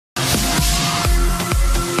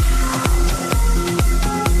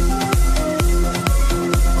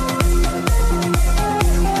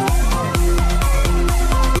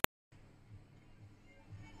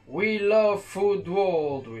love food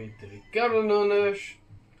world with Ricardo Nunes,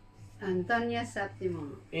 Antonia,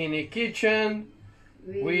 septimo. in the kitchen.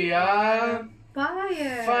 We are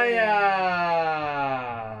fire.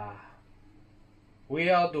 We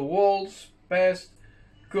are the world's best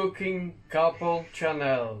cooking couple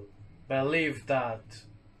channel. Believe that.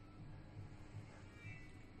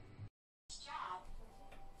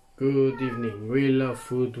 Good evening. We love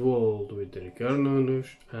food world with Ricardo Nunes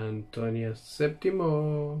and Antonia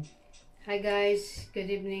septimo. Hi guys,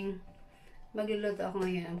 good evening. Magluluto ako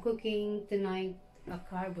ngayon. I'm cooking tonight a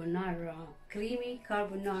carbonara, creamy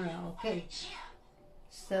carbonara. Okay,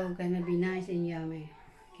 so gonna be nice and yummy.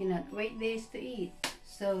 Cannot wait this to eat.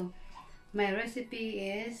 So my recipe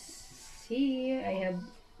is here. I have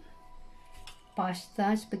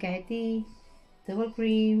pasta, spaghetti, double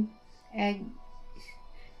cream, egg,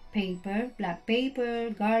 paper, black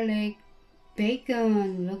pepper, garlic,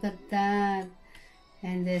 bacon. Look at that.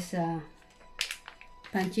 And this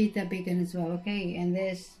pancita bacon as well. Okay, and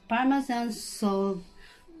this parmesan salt.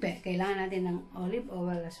 Kailangan natin ng olive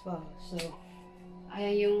oil as well. So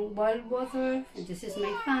ayan yung boiled water, and this is my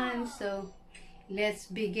pan. So let's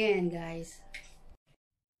begin, guys.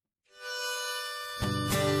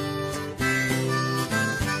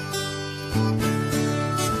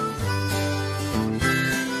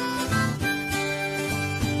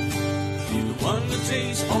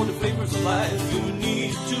 Taste all the flavors of life you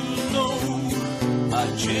need to know. A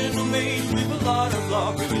channel made with a lot of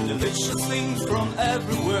love, bringing delicious things from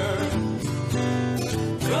everywhere.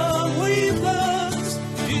 Come with us,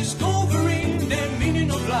 discovering the meaning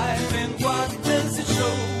of life and what does it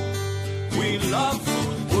show. We love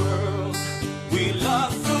food world, we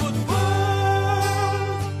love food world.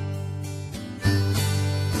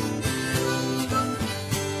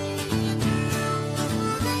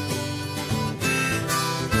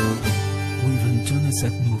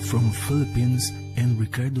 Septimo from Philippines and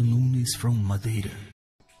Ricardo Nunes from Madeira.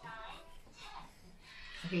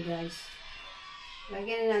 Okay guys,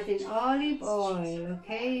 lagyan natin olive oil,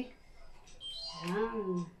 okay?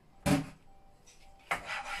 Yan.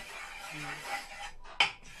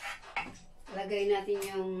 Lagay natin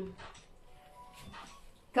yung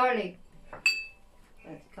garlic.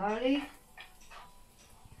 Garlic.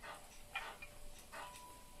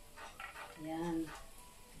 Yan.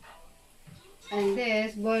 And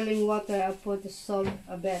this boiling water, I put the salt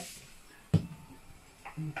a bit.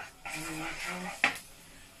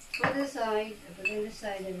 Put aside, I put it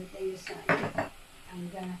aside, everything aside. I'm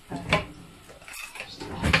gonna cut.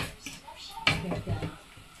 Like that.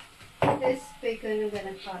 This bacon I'm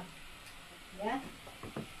gonna cut. Yeah?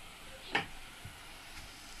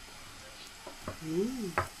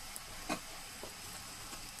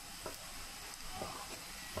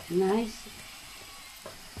 Nice.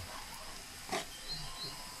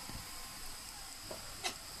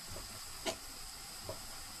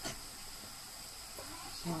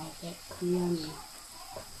 Wow, that's yummy.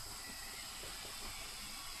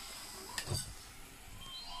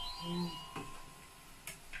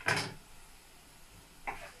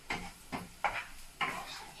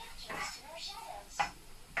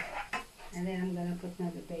 And then I'm gonna put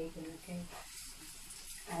another bacon, okay?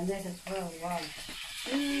 And this as well, wow.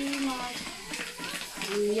 Too much.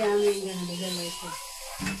 Yummy, gonna be delicious.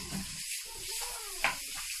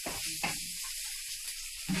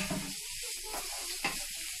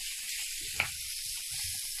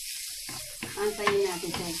 Antayin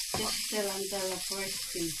natin siya. Just till until the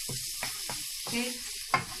first thing. Okay?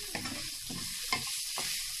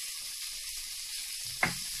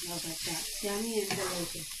 Look at that. Yummy and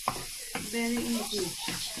delicious. Very easy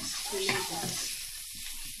to make that.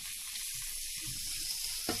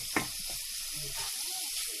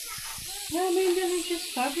 Yummy and delicious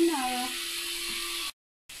carbonara.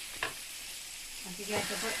 Okay guys,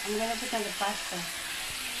 I'm gonna put on the pasta.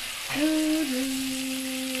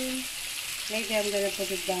 Maybe I'm gonna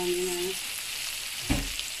put it down, you know.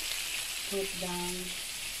 Put it down.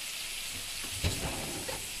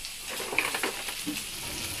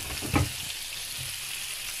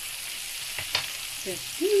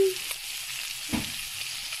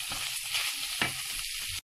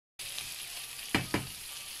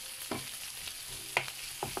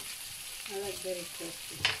 I like very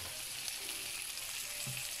crispy.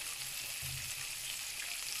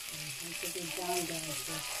 Put it down,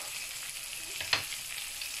 guys.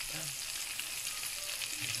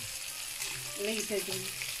 Later,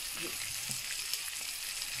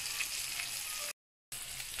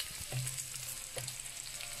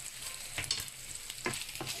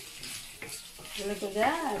 look at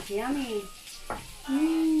that, yummy.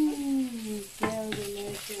 So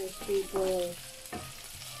delicious, people.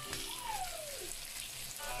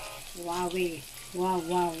 Wowie. Wow,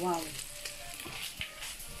 wow, wow.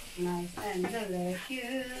 Nice and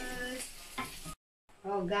delicious.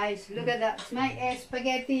 Oh guys, look at that. It's my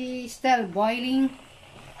spaghetti still boiling.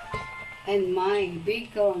 And my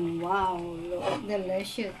bacon. Wow, look,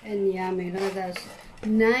 delicious and yummy. Look at that.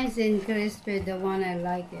 Nice and crispy, the one I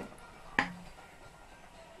like it.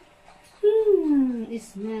 It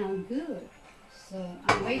smells good. So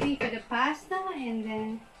I'm waiting for the pasta and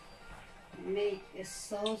then make a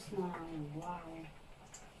sauce now. Wow.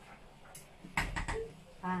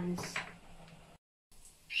 Hands.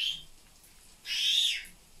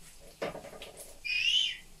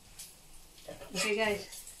 Okay guys,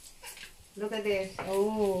 look at this.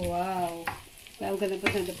 Oh wow. So I'm gonna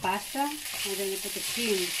put in the pasta and then you put the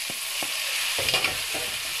cream.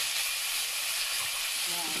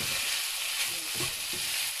 Wow.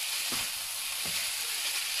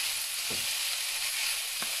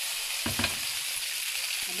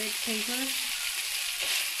 A bit paper.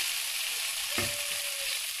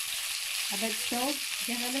 A bit salt, just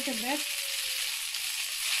a little bit.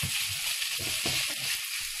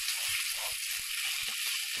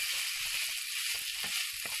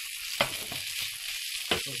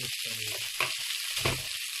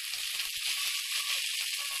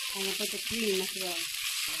 And I put the cream as well.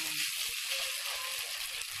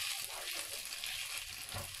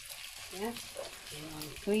 Yeah,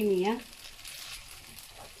 creamy, yeah.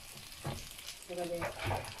 Look at this.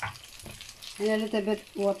 And a little bit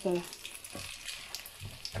water.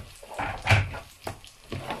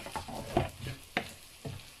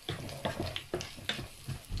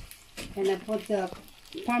 And I put the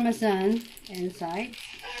parmesan inside.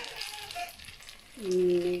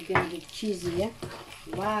 It's gonna be cheesy, yeah?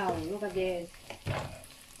 Wow, look at this.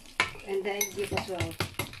 And the egg dip as well.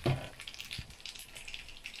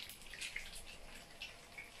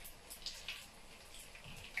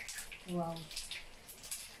 Wow.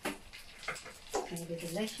 Gonna be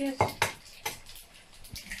delicious.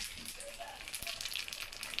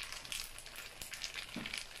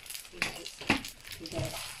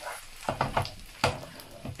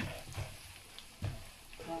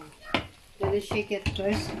 Wow. Let us shake it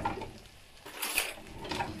first.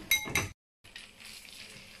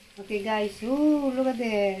 Okay guys, ooh, look at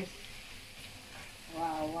this.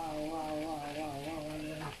 Wow, wow, wow, wow, wow, wow,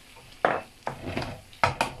 wow.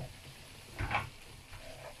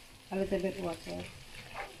 A little bit water.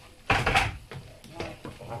 Wow.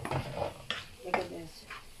 Look at this.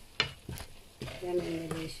 Yummy and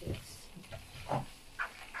delicious.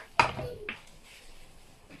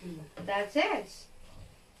 That's it.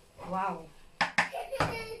 Wow.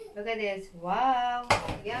 Look at this. Wow.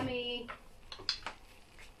 Yummy.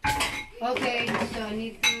 Okay, so I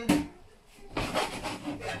need to.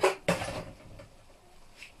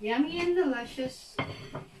 Yummy and delicious.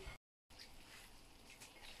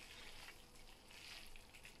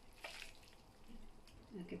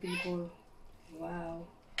 Okay, people. Wow.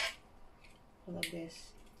 Look at this.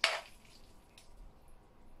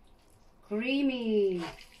 Creamy.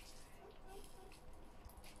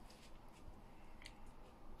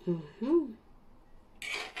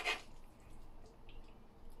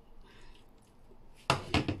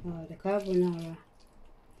 Oh, the carbonara.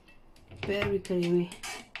 Very creamy.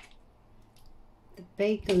 The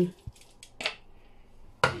bacon.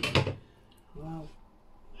 Wow.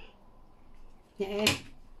 Yeah.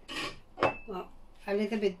 Well, a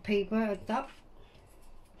little bit paper on top.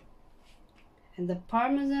 And the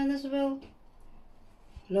parmesan as well.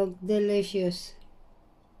 Look delicious.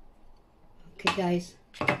 Okay guys.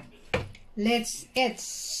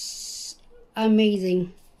 It's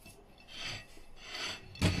amazing.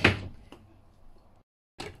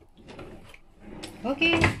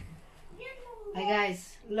 Okay. Hi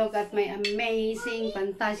guys, look at my amazing,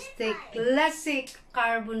 fantastic, classic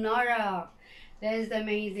carbonara. That is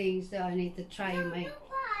amazing. So I need to try my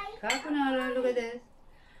carbonara. Look at this.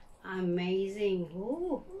 Amazing.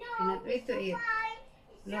 Ooh, cannot wait to eat.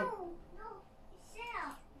 Look.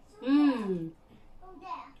 Mmm.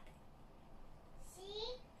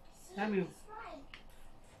 Yummy.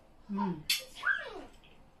 Mmm.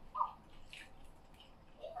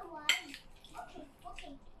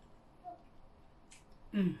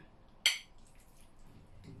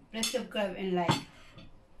 Please subscribe and like.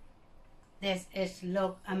 This is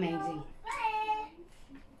look amazing.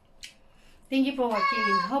 Thank you for watching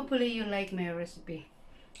and hopefully you like my recipe.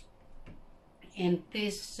 And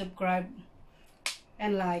please subscribe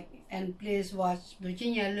and like and please watch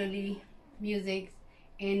Virginia Lily music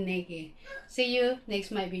and Nikki. See you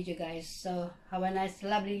next my video guys. So have a nice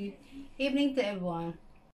lovely evening to everyone.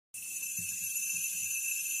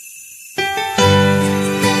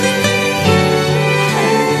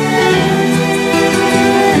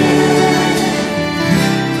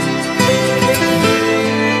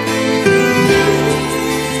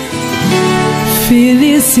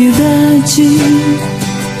 noite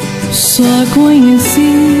só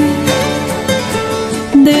conheci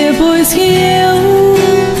depois que eu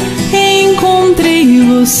encontrei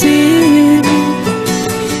você.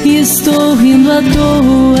 Estou rindo à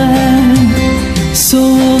toa,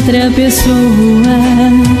 sou outra pessoa.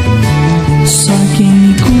 Só quem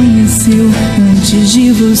me conheceu antes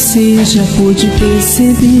de você já pôde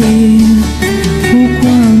perceber o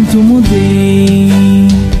quanto mudei.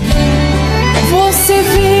 Você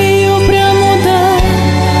veio pra mudar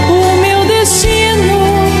o meu destino.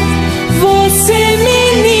 Você,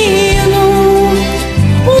 menino,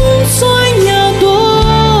 um sonhador,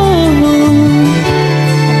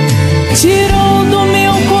 tirou do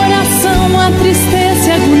meu coração a tristeza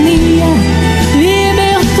e a agonia,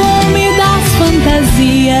 libertou-me das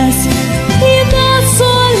fantasias e da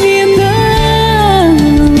solidão,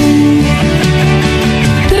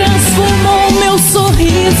 transformou meu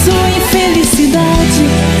sorriso em felicidade,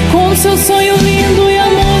 com seu sonho lindo e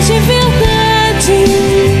amor de verdade,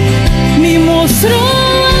 me mostrou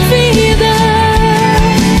a vida.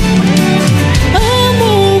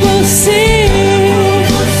 Amo você,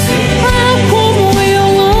 ah, como eu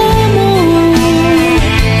amo.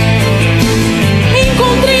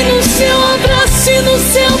 Encontrei no seu abraço e no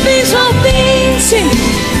seu beijo ardente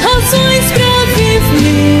razões pra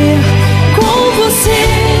viver com você,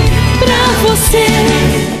 pra você.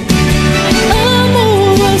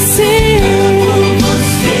 Amo você,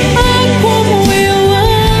 ah, como eu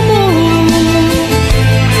amo.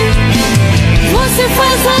 Você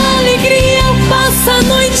faz a alegria, passa a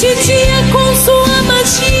noite e dia com sua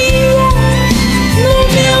magia no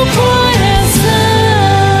meu coração.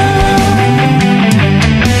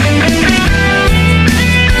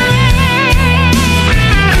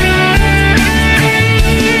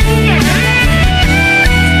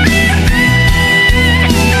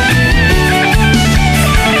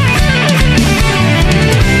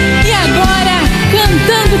 E agora,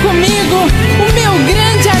 cantando comigo, o meu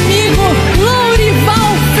grande amigo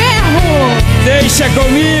Lourival Ferro. Deixa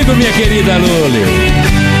comigo, minha querida Luli.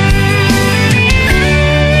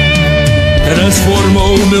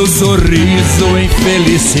 Transformou meu sorriso em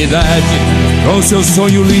felicidade, com seu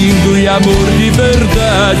sonho lindo e amor de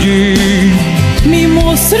verdade, Me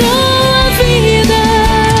mostrou a vida.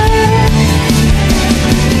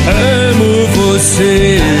 amo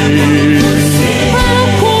você.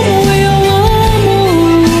 Ah, como eu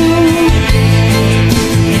amo.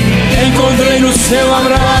 Encontrei no seu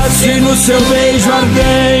abraço e no seu beijo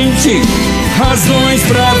ardente razões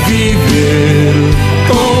pra viver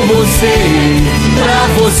com você, pra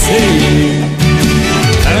você.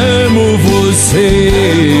 Amo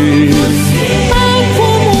você. Ah,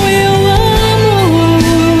 como eu amo.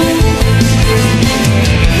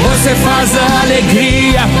 Você faz a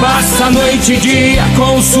alegria, passa a noite e dia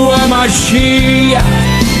com sua magia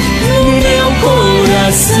no meu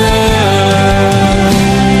coração.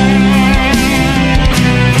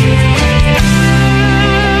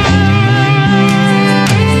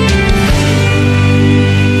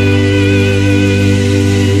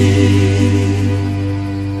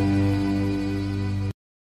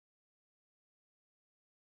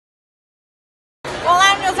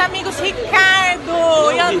 Olá, meus amigos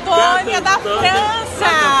Ricardo e Antonia da França.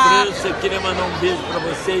 Da França, eu queria mandar um beijo para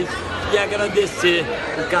vocês e agradecer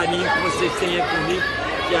o carinho que vocês têm aí comigo,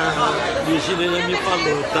 que a Virginia me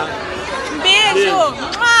falou, tá? Beijo!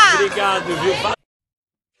 Mua! Obrigado, viu?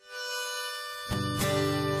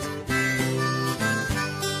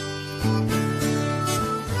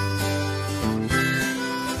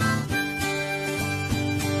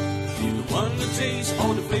 Want to taste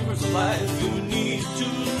all the flavors of life, you need to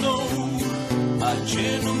know a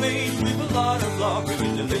channel made with a lot of love,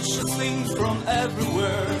 bringing delicious things from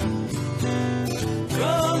everywhere.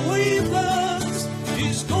 Come with us,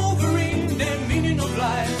 discovering the meaning of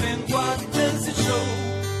life and what does it show.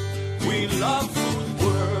 We love food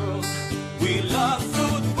world, we love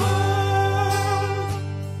food world.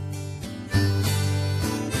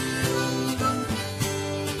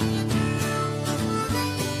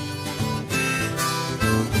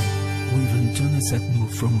 With Antonia septimo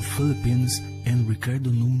from Philippines and Ricardo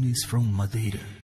Nunes from Madeira.